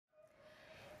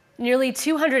Nearly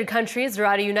 200 countries are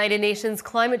at a United Nations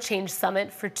climate change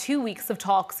summit for 2 weeks of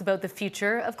talks about the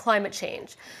future of climate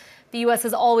change. The U.S.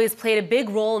 has always played a big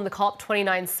role in the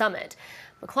COP29 summit,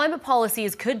 but climate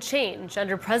policies could change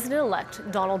under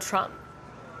President-elect Donald Trump.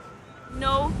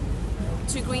 No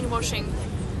to greenwashing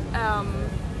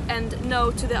and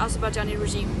no to the Azerbaijani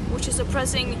regime, which is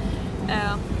oppressing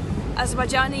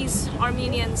Azerbaijanis,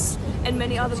 Armenians and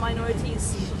many other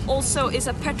minorities. Also is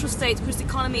a petro-state whose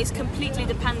economy is completely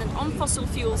dependent on fossil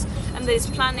fuels and that is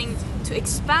planning to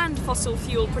expand fossil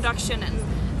fuel production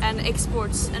and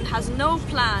exports and has no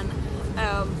plan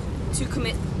to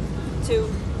commit to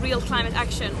real climate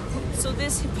action. So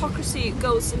this hypocrisy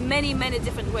goes many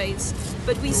different ways,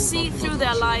 but we see through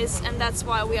their lies, and that's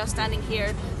why we are standing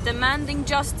here demanding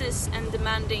justice and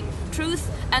demanding truth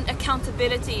and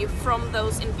accountability from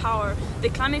those in power. The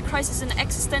climate crisis is an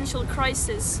existential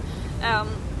crisis.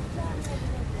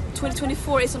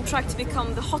 2024 is on track to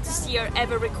become the hottest year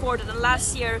ever recorded, and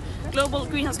last year global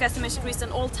greenhouse gas emissions reached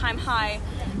an all-time high.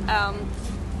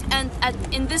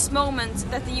 In this moment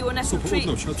that the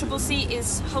UNCCC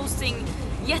is hosting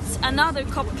yet another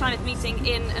COP climate meeting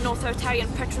in an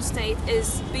authoritarian petro-state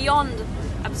is beyond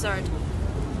absurd.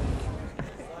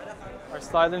 Our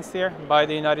silence here by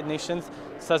the United Nations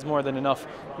says more than enough.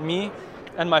 Me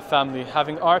and my family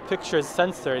having our pictures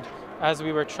censored as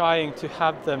we were trying to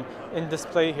have them in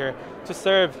display here to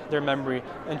serve their memory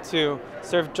and to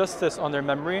serve justice on their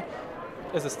memory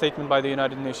is a statement by the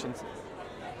United Nations.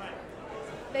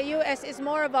 The U.S. is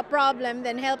more of a problem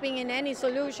than helping in any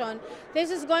solution.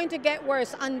 This is going to get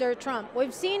worse under Trump.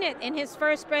 We've seen it in his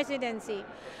first presidency.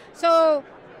 So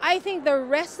I think the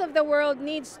rest of the world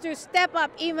needs to step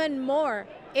up even more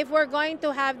if we're going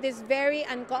to have this very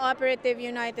uncooperative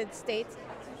United States.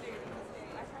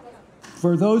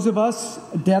 For those of us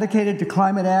dedicated to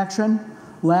climate action,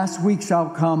 last week's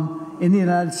outcome in the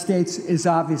United States is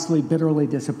obviously bitterly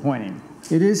disappointing.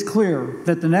 It is clear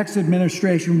that the next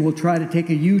administration will try to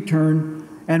take a U-turn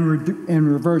and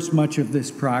reverse much of this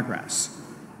progress.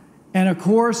 And of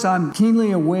course, I'm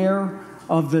keenly aware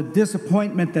of the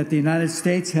disappointment that the United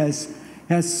States has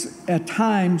at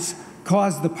times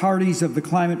caused the parties of the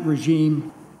climate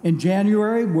regime. In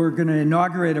January, we're going to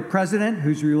inaugurate a president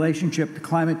whose relationship to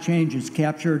climate change is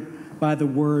captured by the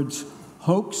words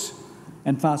hoax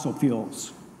and fossil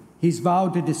fuels. He's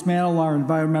vowed to dismantle our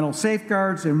environmental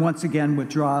safeguards and once again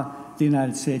withdraw the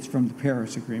United States from the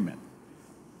Paris Agreement.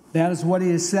 That is what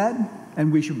he has said,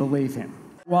 and we should believe him.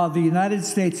 While the United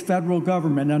States federal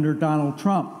government under Donald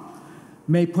Trump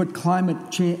may put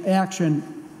climate action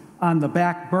on the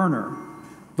back burner,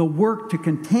 the work to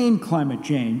contain climate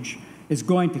change is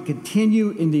going to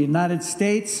continue in the United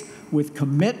States with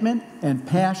commitment and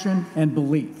passion and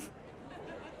belief.